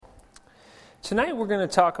Tonight we're going to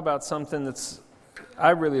talk about something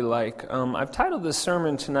I really like. I've titled this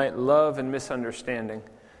sermon tonight, Love and Misunderstanding.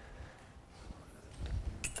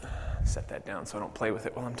 Set that down so I don't play with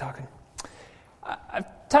it while I'm talking.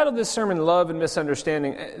 I've titled this sermon, Love and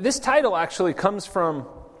Misunderstanding. This title actually comes from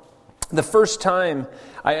the first time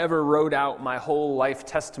I ever wrote out my whole life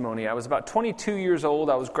testimony. I was about 22 years old.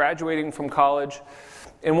 I was graduating from college.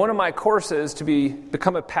 And one of my courses to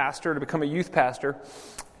become a pastor, to become a youth pastor,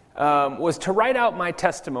 was to write out my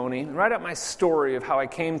testimony, write out my story of how I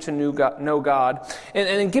came to know God,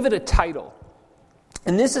 and give it a title.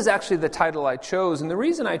 And this is actually the title I chose. And the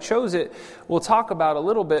reason I chose it, we'll talk about a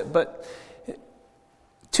little bit. But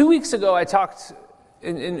 2 weeks ago, I talked,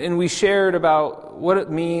 and we shared about what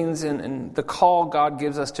it means and the call God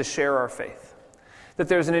gives us to share our faith. That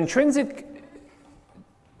there's an intrinsic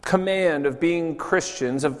command of being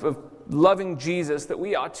Christians, of loving Jesus, that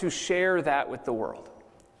we ought to share that with the world.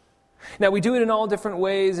 Now, we do it in all different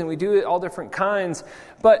ways, and we do it all different kinds,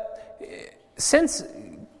 but since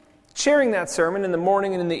sharing that sermon in the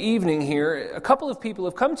morning and in the evening here, a couple of people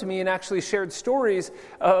have come to me and actually shared stories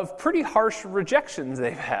of pretty harsh rejections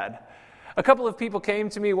they've had. A couple of people came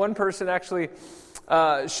to me. One person actually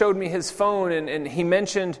showed me his phone, and he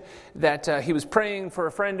mentioned that he was praying for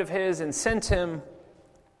a friend of his and sent him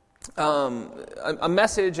a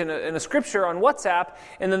message and a scripture on WhatsApp,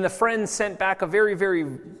 and then the friend sent back a very, very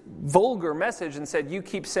vulgar message and said, "You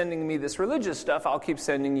keep sending me this religious stuff, I'll keep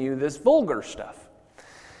sending you this vulgar stuff."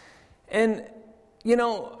 And,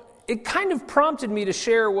 it kind of prompted me to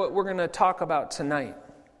share what we're going to talk about tonight.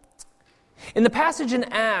 In the passage in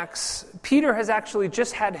Acts, Peter has actually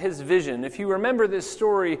just had his vision. If you remember this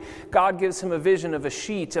story, God gives him a vision of a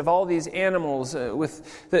sheet of all these animals.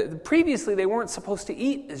 Previously, they weren't supposed to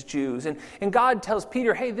eat as Jews. And God tells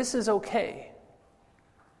Peter, hey, this is okay.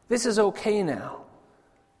 This is okay now.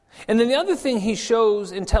 And then the other thing he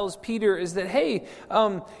shows and tells Peter is that, hey,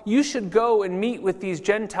 you should go and meet with these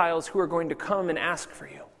Gentiles who are going to come and ask for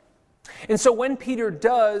you. And so when Peter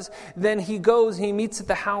does, then he goes, he meets at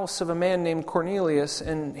the house of a man named Cornelius,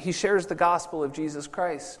 and he shares the gospel of Jesus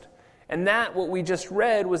Christ. And that, what we just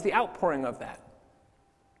read, was the outpouring of that.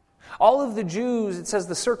 All of the Jews, it says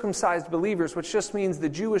the circumcised believers, which just means the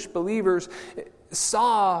Jewish believers,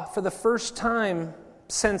 saw for the first time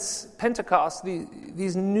since Pentecost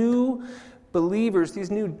these new believers,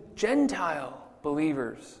 these new Gentile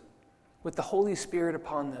believers with the Holy Spirit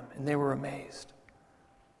upon them, and they were amazed.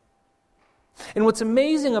 And what's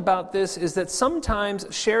amazing about this is that sometimes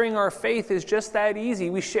sharing our faith is just that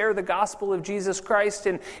easy. We share the gospel of Jesus Christ,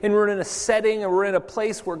 and we're in a setting, and we're in a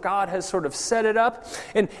place where God has sort of set it up,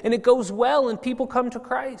 and it goes well, and people come to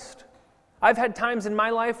Christ. I've had times in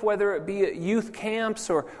my life, whether it be at youth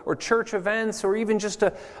camps or church events, or even just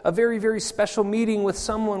a very, very special meeting with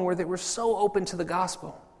someone where they were so open to the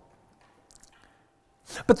gospel.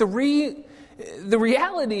 But the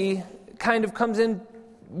reality kind of comes in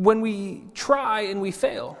when we try and we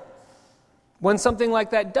fail. When something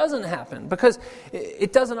like that doesn't happen, because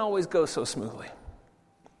it doesn't always go so smoothly.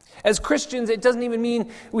 As Christians, it doesn't even mean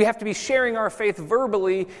we have to be sharing our faith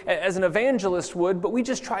verbally as an evangelist would, but we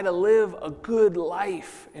just try to live a good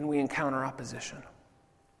life and we encounter opposition.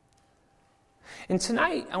 And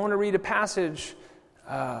tonight, I want to read a passage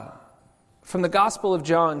from the Gospel of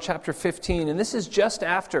John, chapter 15, and this is just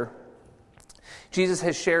after Jesus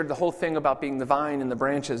has shared the whole thing about being the vine and the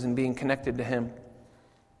branches and being connected to Him.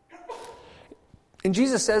 And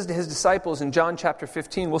Jesus says to His disciples in John chapter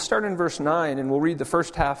 15, we'll start in verse 9 and we'll read the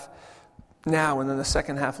first half now and then the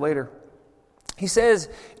second half later. He says,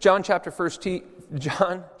 John chapter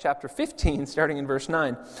 15, starting in verse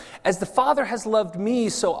 9, "As the Father has loved me,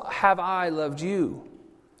 so have I loved you.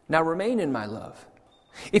 Now remain in my love.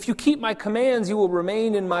 If you keep my commands, you will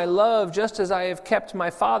remain in my love, just as I have kept my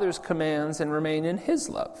Father's commands and remain in His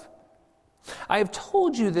love. I have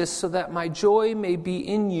told you this so that my joy may be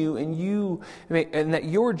in you and that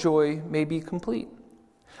your joy may be complete.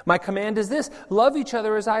 My command is this: love each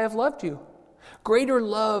other as I have loved you. Greater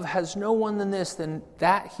love has no one than this, than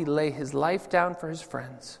that he lay his life down for his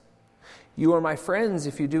friends. You are my friends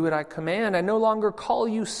if you do what I command. I no longer call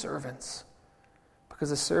you servants, because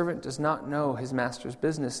a servant does not know his master's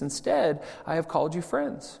business. Instead, I have called you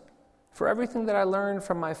friends. For everything that I learned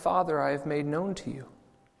from my Father I have made known to you.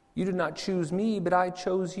 You did not choose me, but I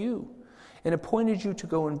chose you, and appointed you to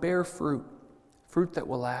go and bear fruit that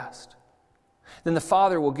will last. Then the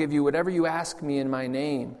Father will give you whatever you ask me in my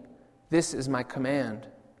name. This is my command: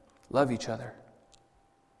 love each other."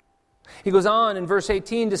 He goes on in verse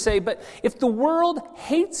 18 to say, "But if the world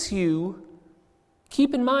hates you,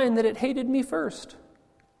 keep in mind that it hated me first.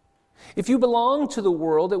 If you belonged to the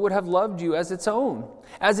world, it would have loved you as its own.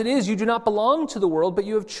 As it is, you do not belong to the world,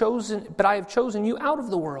 but I have chosen you out of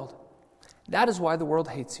the world. That is why the world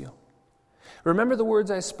hates you. Remember the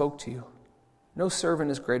words I spoke to you. No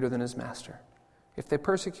servant is greater than his master. If they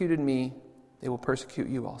persecuted me, they will persecute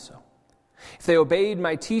you also. If they obeyed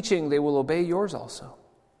my teaching, they will obey yours also.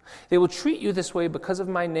 They will treat you this way because of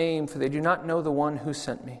my name, for they do not know the one who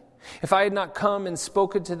sent me. If I had not come and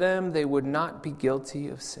spoken to them, they would not be guilty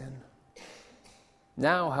of sin.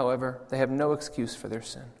 Now, however, they have no excuse for their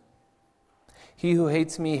sin. He who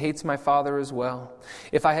hates me hates my Father as well.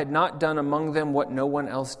 If I had not done among them what no one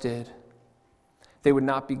else did, they would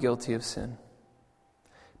not be guilty of sin.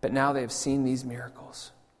 But now they have seen these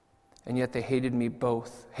miracles, and yet they hated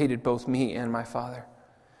both me and my Father.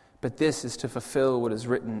 But this is to fulfill what is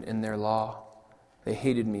written in their law. They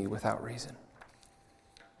hated me without reason.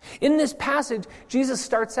 In this passage, Jesus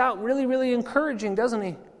starts out really, really encouraging, doesn't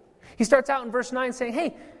he? He starts out in verse 9 saying,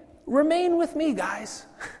 hey, remain with me, guys.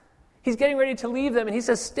 He's getting ready to leave them, and he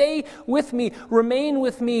says, stay with me, remain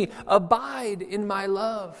with me, abide in my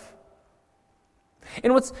love.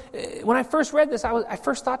 And when I first read this, I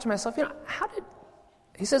first thought to myself,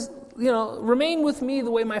 he says, remain with me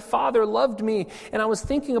the way my Father loved me. And I was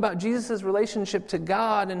thinking about Jesus' relationship to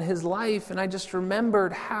God and his life, and I just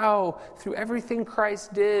remembered how through everything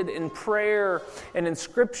Christ did in prayer and in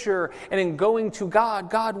Scripture and in going to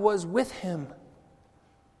God, God was with him.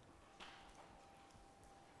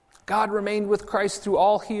 God remained with Christ through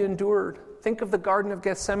all he endured. Think of the Garden of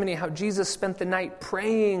Gethsemane, how Jesus spent the night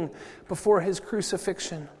praying before his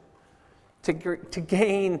crucifixion to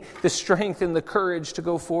gain the strength and the courage to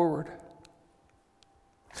go forward.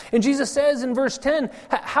 And Jesus says in verse 10,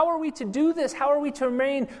 how are we to do this? How are we to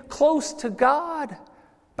remain close to God?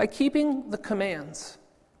 By keeping the commands,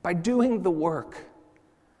 by doing the work,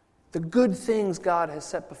 the good things God has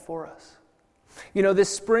set before us. This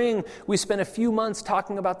spring, we spent a few months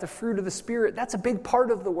talking about the fruit of the Spirit. That's a big part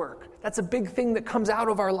of the work. That's a big thing that comes out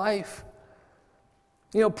of our life.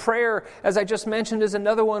 Prayer, as I just mentioned, is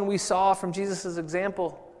another one we saw from Jesus'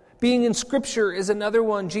 example. Being in Scripture is another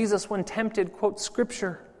one. Jesus, when tempted, quotes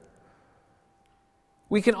Scripture.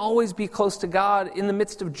 We can always be close to God in the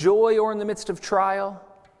midst of joy or in the midst of trial.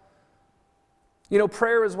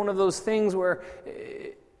 Prayer is one of those things where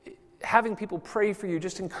having people pray for you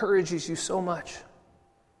just encourages you so much.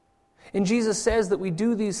 And Jesus says that we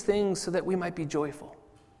do these things so that we might be joyful.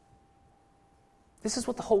 This is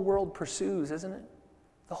what the whole world pursues, isn't it?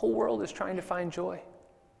 The whole world is trying to find joy.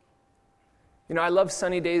 I love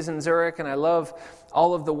sunny days in Zurich, and I love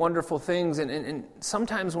all of the wonderful things. And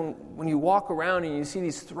sometimes when you walk around and you see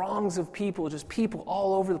these throngs of people, just people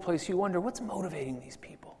all over the place, you wonder, what's motivating these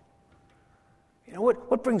people?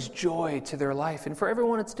 What brings joy to their life? And for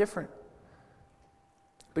everyone, it's different.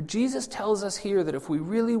 But Jesus tells us here that if we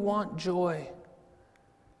really want joy,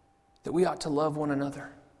 that we ought to love one another.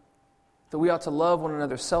 That we ought to love one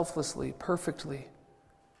another selflessly, perfectly,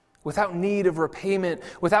 without need of repayment,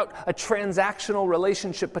 without a transactional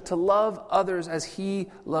relationship, but to love others as he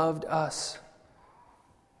loved us.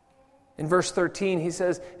 In verse 13, he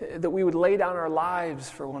says that we would lay down our lives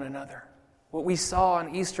for one another. What we saw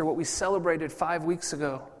on Easter, what we celebrated 5 weeks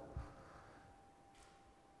ago.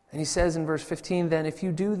 And he says in verse 15, then if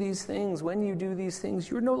you do these things, when you do these things,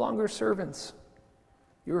 you're no longer servants.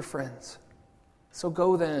 You're friends. So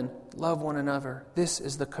go then, love one another. This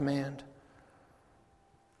is the command.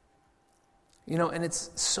 And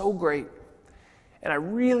it's so great. And I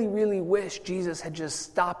really, really wish Jesus had just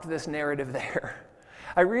stopped this narrative there.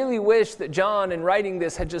 I really wish that John, in writing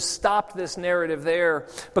this, had just stopped this narrative there,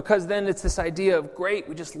 because then it's this idea of, great,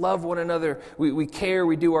 we just love one another, we care,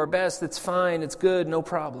 we do our best, it's fine, it's good, no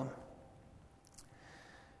problem.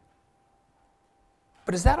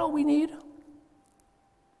 But is that all we need?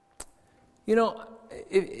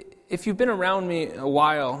 If you've been around me a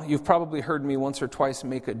while, you've probably heard me once or twice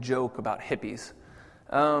make a joke about hippies.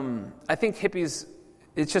 I think hippies,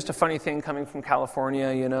 it's just a funny thing coming from California,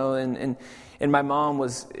 and my mom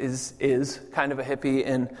is kind of a hippie,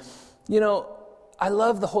 and I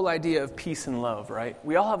love the whole idea of peace and love, right?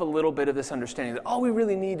 We all have a little bit of this understanding that all we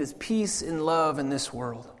really need is peace and love in this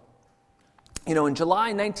world. In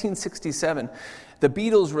July 1967, the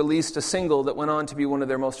Beatles released a single that went on to be one of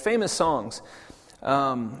their most famous songs.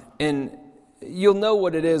 And you'll know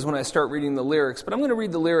what it is when I start reading the lyrics, but I'm going to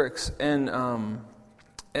read the lyrics, and I'll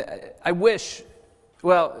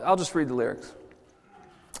just read the lyrics.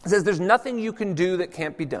 It says, there's nothing you can do that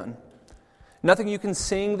can't be done. Nothing you can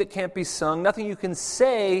sing that can't be sung. Nothing you can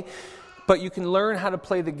say, but you can learn how to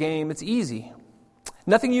play the game. It's easy.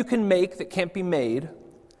 Nothing you can make that can't be made.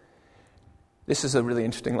 This is a really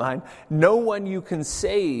interesting line. No one you can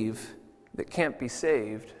save that can't be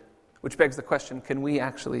saved. Which begs the question, can we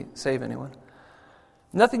actually save anyone?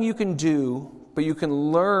 Nothing you can do, but you can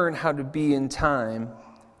learn how to be in time.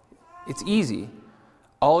 It's easy.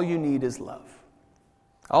 All you need is love.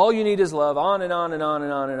 All you need is love. On and on and on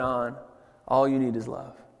and on and on. All you need is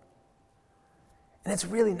love. And it's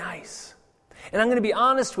really nice. And I'm going to be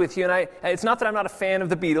honest with you, and it's not that I'm not a fan of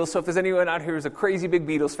the Beatles, so if there's anyone out here who's a crazy big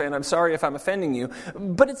Beatles fan, I'm sorry if I'm offending you,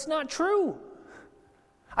 but it's not true.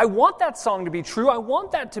 I want that song to be true. I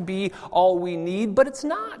want that to be all we need, but it's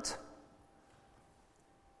not.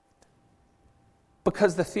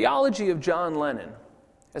 Because the theology of John Lennon,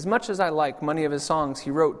 as much as I like many of his songs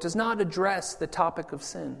he wrote, does not address the topic of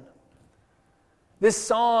sin. This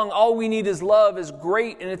song, All We Need Is Love, is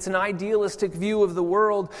great, and it's an idealistic view of the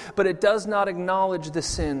world, but it does not acknowledge the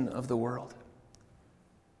sin of the world.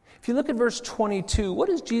 If you look at verse 22, what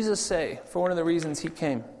does Jesus say for one of the reasons he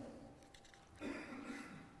came?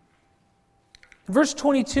 Verse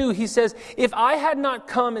 22, he says, if I had not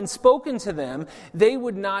come and spoken to them, they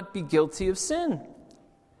would not be guilty of sin.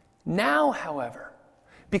 Now, however,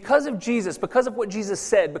 because of Jesus, because of what Jesus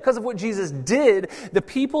said, because of what Jesus did, the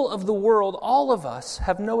people of the world, all of us,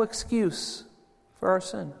 have no excuse for our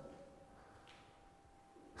sin.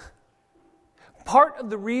 Part of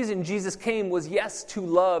the reason Jesus came was, yes, to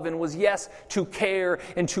love, and was, yes, to care,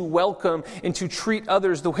 and to welcome, and to treat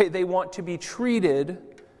others the way they want to be treated.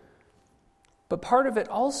 But part of it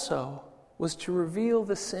also was to reveal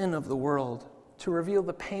the sin of the world, to reveal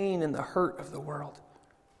the pain and the hurt of the world.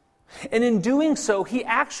 And in doing so, he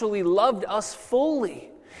actually loved us fully.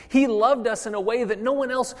 He loved us in a way that no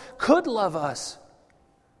one else could love us.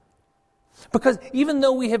 Because even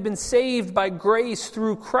though we have been saved by grace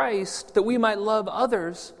through Christ, that we might love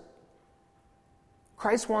others,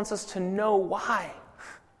 Christ wants us to know why.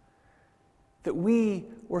 That we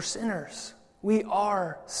were sinners. We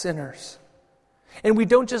are sinners. And we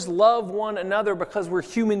don't just love one another because we're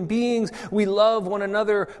human beings. We love one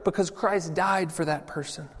another because Christ died for that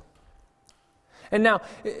person. And now,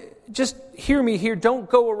 just hear me here. Don't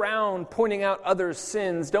go around pointing out others'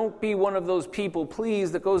 sins. Don't be one of those people,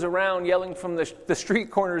 please, that goes around yelling from the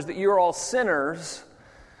street corners that you're all sinners.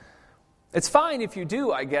 It's fine if you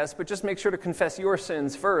do, I guess, but just make sure to confess your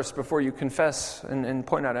sins first before you confess and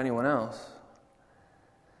point out anyone else.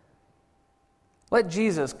 Let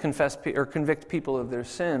Jesus confess or convict people of their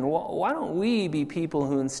sin. Why don't we be people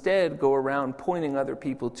who instead go around pointing other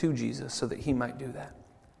people to Jesus so that he might do that?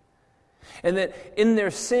 And that in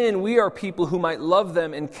their sin, we are people who might love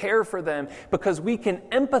them and care for them because we can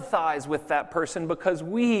empathize with that person because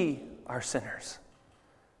we are sinners.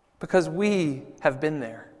 Because we have been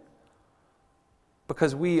there.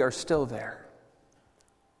 Because we are still there.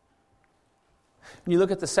 When you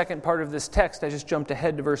look at the second part of this text, I just jumped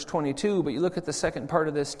ahead to verse 22, but you look at the second part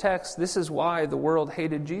of this text, this is why the world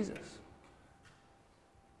hated Jesus.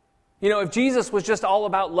 You know, if Jesus was just all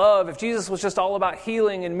about love, if Jesus was just all about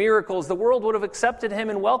healing and miracles, the world would have accepted him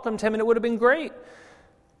and welcomed him, and it would have been great.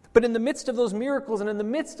 But in the midst of those miracles and in the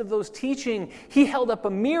midst of those teaching, he held up a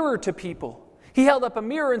mirror to people. He held up a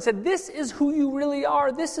mirror and said, this is who you really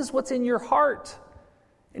are. This is what's in your heart.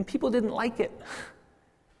 And people didn't like it.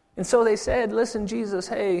 And so they said, listen, Jesus,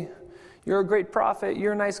 hey, you're a great prophet,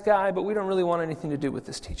 you're a nice guy, but we don't really want anything to do with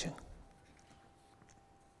this teaching.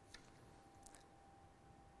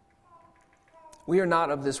 We are not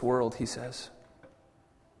of this world, he says.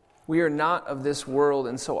 We are not of this world,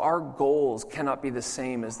 and so our goals cannot be the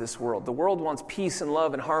same as this world. The world wants peace and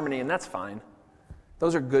love and harmony, and that's fine.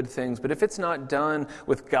 Those are good things, but if it's not done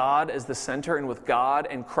with God as the center and with God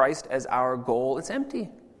and Christ as our goal, it's empty.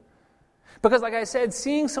 Because like I said,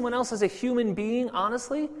 seeing someone else as a human being,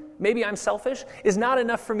 honestly, maybe I'm selfish, is not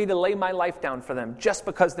enough for me to lay my life down for them just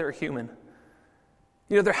because they're human.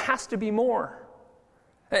 You know, there has to be more.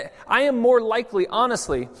 I am more likely,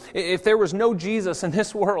 honestly, if there was no Jesus in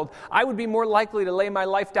this world, I would be more likely to lay my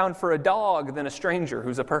life down for a dog than a stranger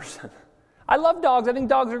who's a person. I love dogs. I think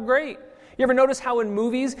dogs are great. You ever notice how in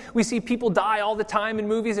movies we see people die all the time in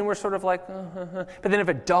movies and we're sort of like, But then if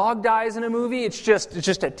a dog dies in a movie, it's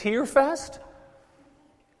just a tear fest?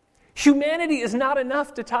 Humanity is not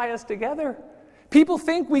enough to tie us together. People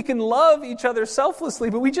think we can love each other selflessly,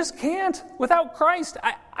 but we just can't. Without Christ,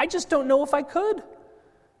 I just don't know if I could.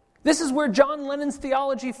 This is where John Lennon's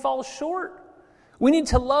theology falls short. We need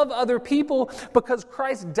to love other people because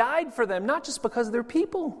Christ died for them, not just because they're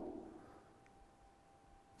people.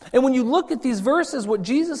 And when you look at these verses, what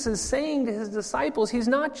Jesus is saying to his disciples, he's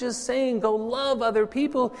not just saying, go love other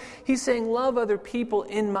people. He's saying, love other people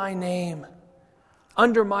in my name,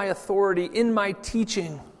 under my authority, in my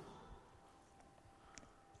teaching.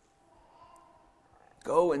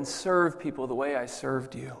 Go and serve people the way I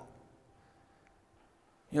served you.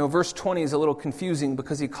 Verse 20 is a little confusing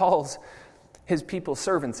because he calls his people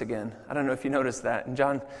servants again. I don't know if you noticed that. And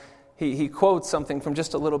John, he quotes something from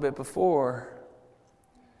just a little bit before.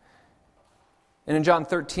 And in John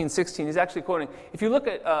 13:16, he's actually quoting. If you look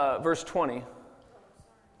at verse 20,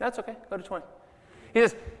 that's okay, go to 20. He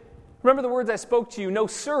says, remember the words I spoke to you, no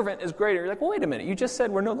servant is greater. You're like, well, wait a minute, you just said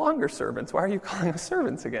we're no longer servants. Why are you calling us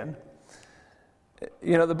servants again?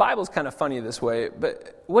 The Bible's kind of funny this way,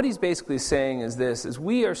 but what he's basically saying is this, is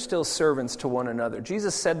we are still servants to one another.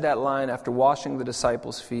 Jesus said that line after washing the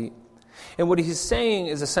disciples' feet. And what he's saying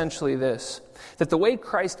is essentially this, that the way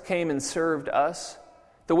Christ came and served us,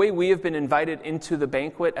 the way we have been invited into the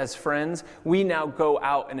banquet as friends, we now go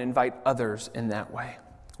out and invite others in that way.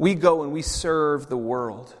 We go and we serve the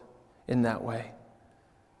world in that way.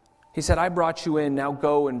 He said, I brought you in, now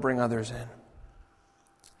go and bring others in.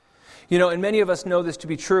 And many of us know this to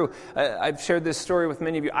be true. I've shared this story with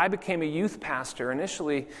many of you. I became a youth pastor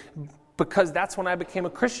initially because that's when I became a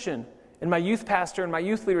Christian. And my youth pastor and my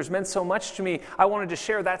youth leaders meant so much to me. I wanted to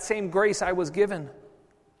share that same grace I was given.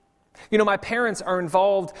 My parents are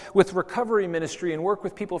involved with recovery ministry and work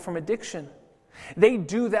with people from addiction. They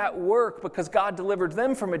do that work because God delivered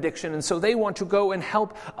them from addiction, and so they want to go and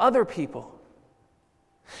help other people.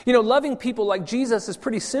 Loving people like Jesus is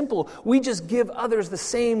pretty simple. We just give others the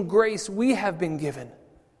same grace we have been given.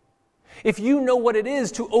 If you know what it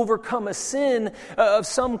is to overcome a sin of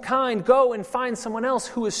some kind, go and find someone else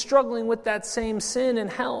who is struggling with that same sin and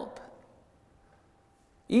help.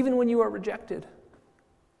 Even when you are rejected,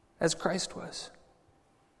 as Christ was.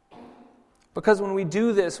 Because when we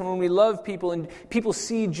do this, when we love people and people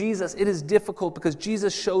see Jesus, it is difficult because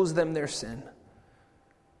Jesus shows them their sin.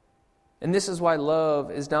 And this is why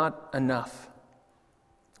love is not enough.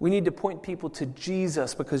 We need to point people to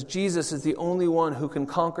Jesus because Jesus is the only one who can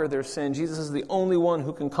conquer their sin. Jesus is the only one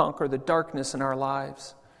who can conquer the darkness in our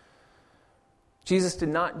lives. Jesus did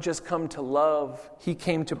not just come to love, he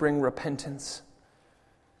came to bring repentance.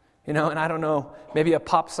 And I don't know, maybe a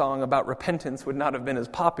pop song about repentance would not have been as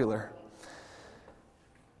popular.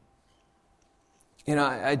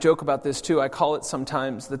 I joke about this too. I call it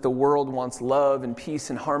sometimes that the world wants love and peace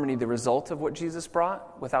and harmony, the result of what Jesus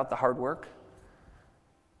brought, without the hard work.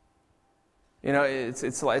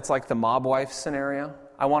 It's like the mob wife scenario.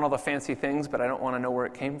 I want all the fancy things, but I don't want to know where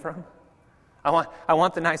it came from. I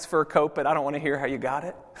want the nice fur coat, but I don't want to hear how you got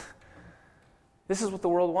it. This is what the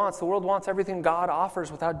world wants. The world wants everything God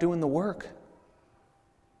offers without doing the work.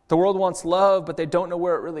 The world wants love, but they don't know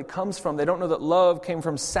where it really comes from. They don't know that love came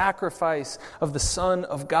from sacrifice of the Son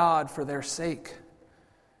of God for their sake.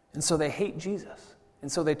 And so they hate Jesus.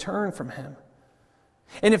 And so they turn from him.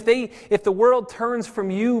 And if the world turns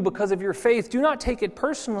from you because of your faith, do not take it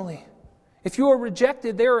personally. If you are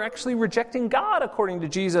rejected, they are actually rejecting God according to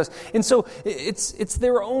Jesus. And so it's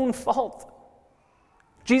their own fault.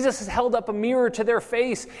 Jesus has held up a mirror to their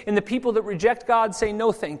face, and the people that reject God say,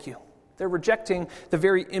 no, thank you. They're rejecting the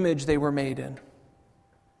very image they were made in.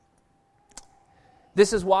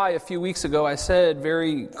 This is why a few weeks ago I said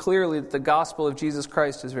very clearly that the gospel of Jesus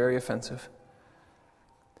Christ is very offensive.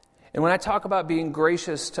 And when I talk about being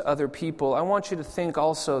gracious to other people, I want you to think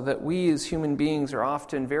also that we as human beings are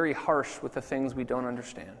often very harsh with the things we don't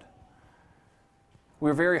understand.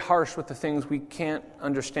 We're very harsh with the things we can't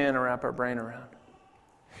understand or wrap our brain around.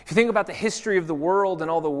 If you think about the history of the world and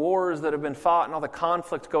all the wars that have been fought and all the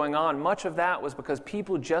conflict going on, much of that was because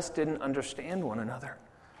people just didn't understand one another.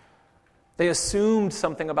 They assumed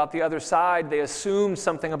something about the other side. They assumed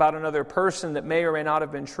something about another person that may or may not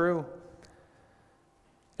have been true.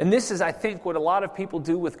 And this is, I think, what a lot of people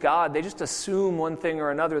do with God. They just assume one thing or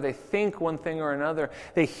another. They think one thing or another.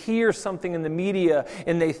 They hear something in the media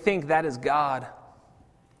and they think that is God.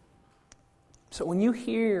 So when you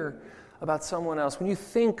hear about someone else, when you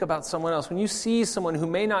think about someone else, when you see someone who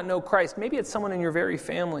may not know Christ, maybe it's someone in your very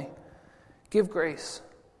family, give grace.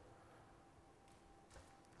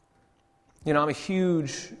 I'm a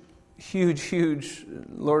huge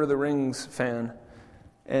Lord of the Rings fan.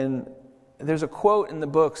 And there's a quote in the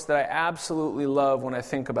books that I absolutely love when I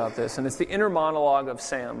think about this. And it's the inner monologue of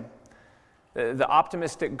Sam, the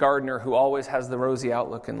optimistic gardener who always has the rosy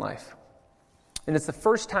outlook in life. And it's the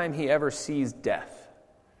first time he ever sees death.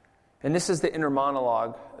 And this is the inner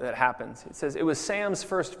monologue that happens. It says, it was Sam's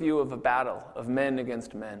first view of a battle of men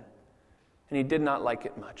against men, and he did not like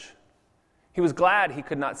it much. He was glad he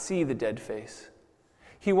could not see the dead face.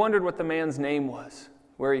 He wondered what the man's name was,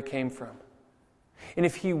 where he came from, and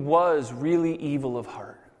if he was really evil of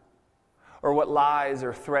heart, or what lies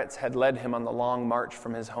or threats had led him on the long march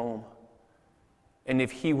from his home. and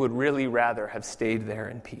if he would really rather have stayed there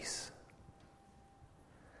in peace.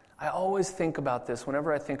 I always think about this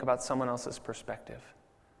whenever I think about someone else's perspective.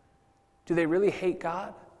 Do they really hate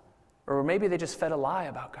God? Or maybe they just fed a lie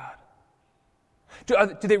about God?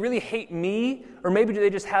 Do they really hate me? Or maybe do they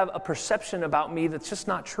just have a perception about me that's just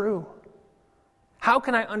not true? How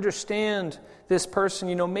can I understand this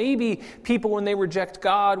person? Maybe people, when they reject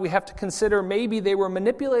God, we have to consider maybe they were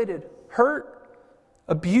manipulated, hurt,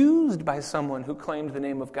 abused by someone who claimed the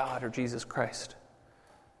name of God or Jesus Christ.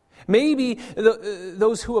 Maybe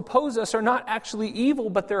those who oppose us are not actually evil,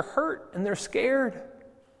 but they're hurt and they're scared.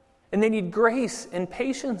 And they need grace and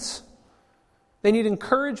patience. They need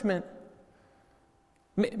encouragement.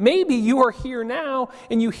 Maybe you are here now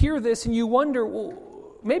and you hear this and you wonder, well,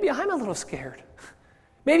 maybe I'm a little scared.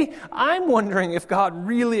 Maybe I'm wondering if God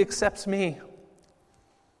really accepts me.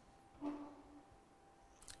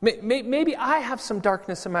 Maybe I have some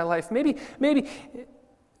darkness in my life. Maybe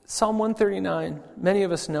Psalm 139, many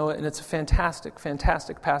of us know it, and it's a fantastic,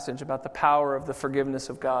 fantastic passage about the power of the forgiveness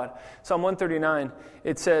of God. Psalm 139,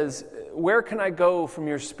 it says, "Where can I go from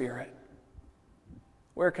your spirit?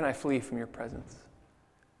 Where can I flee from your presence?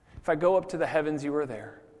 If I go up to the heavens, you are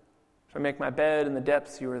there. If I make my bed in the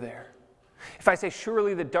depths, you are there. If I say,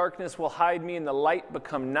 surely the darkness will hide me and the light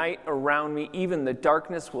become night around me, even the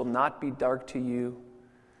darkness will not be dark to you.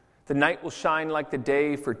 The night will shine like the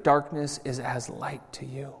day, for darkness is as light to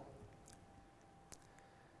you."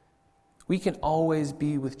 We can always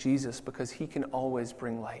be with Jesus because he can always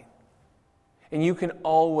bring light. And you can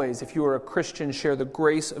always, if you are a Christian, share the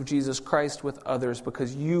grace of Jesus Christ with others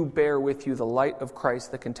because you bear with you the light of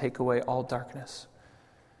Christ that can take away all darkness.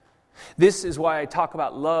 This is why I talk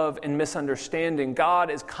about love and misunderstanding. God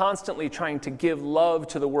is constantly trying to give love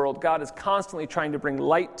to the world. God is constantly trying to bring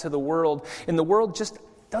light to the world, and the world just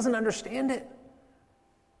doesn't understand it.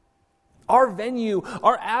 Our venue,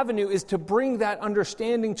 our avenue is to bring that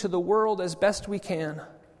understanding to the world as best we can,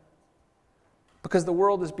 because the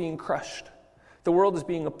world is being crushed. The world is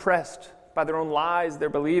being oppressed by their own lies they're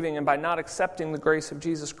believing and by not accepting the grace of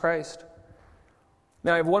Jesus Christ.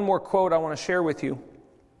 Now, I have one more quote I want to share with you.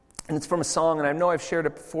 And it's from a song, and I know I've shared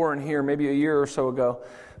it before in here, maybe a year or so ago.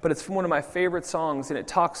 But it's from one of my favorite songs, and it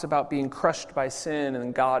talks about being crushed by sin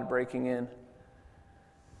and God breaking in. It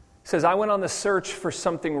says, "I went on the search for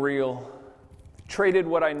something real, traded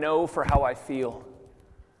what I know for how I feel.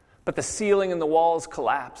 But the ceiling and the walls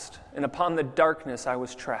collapsed, and upon the darkness I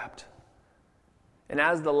was trapped. And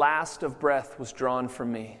as the last of breath was drawn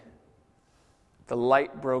from me, the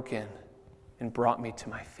light broke in and brought me to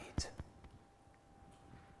my feet."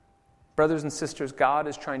 Brothers and sisters, God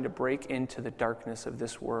is trying to break into the darkness of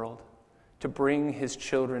this world to bring his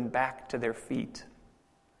children back to their feet.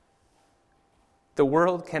 The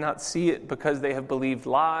world cannot see it because they have believed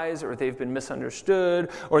lies or they've been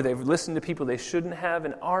misunderstood or they've listened to people they shouldn't have.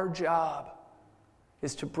 And our job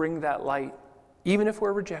is to bring that light, even if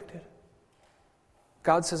we're rejected.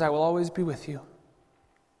 God says, "I will always be with you."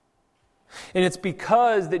 And it's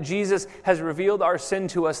because that Jesus has revealed our sin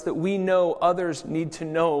to us that we know others need to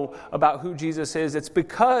know about who Jesus is. It's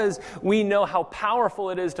because we know how powerful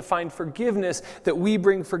it is to find forgiveness that we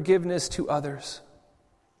bring forgiveness to others.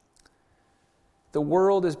 The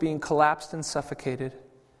world is being collapsed and suffocated,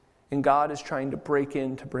 and God is trying to break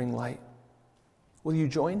in to bring light. Will you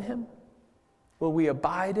join him? Will we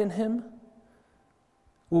abide in him?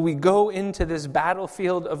 Will we go into this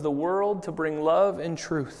battlefield of the world to bring love and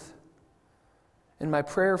truth? And my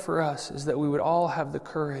prayer for us is that we would all have the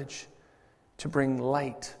courage to bring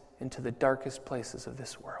light into the darkest places of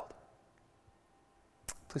this world.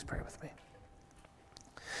 Please pray with me.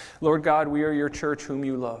 Lord God, we are your church whom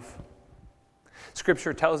you love.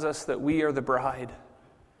 Scripture tells us that we are the bride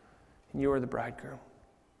and you are the bridegroom.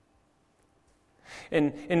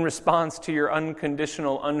 And in response to your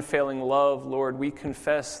unconditional, unfailing love, Lord, we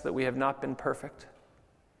confess that we have not been perfect.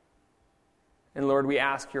 And Lord, we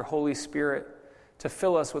ask your Holy Spirit to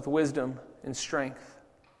fill us with wisdom and strength.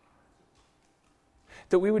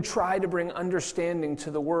 That we would try to bring understanding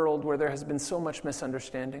to the world where there has been so much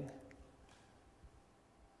misunderstanding.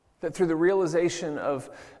 That through the realization of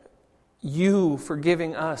you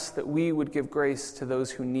forgiving us, that we would give grace to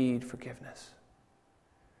those who need forgiveness.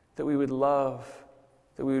 That we would love,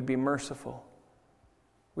 that we would be merciful,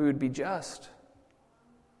 we would be just.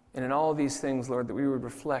 And in all these things, Lord, that we would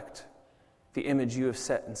reflect the image you have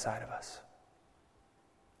set inside of us.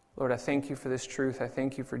 Lord, I thank you for this truth. I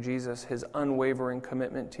thank you for Jesus, his unwavering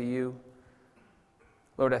commitment to you.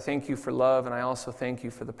 Lord, I thank you for love, and I also thank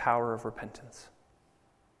you for the power of repentance.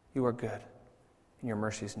 You are good, and your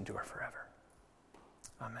mercies endure forever.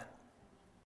 Amen.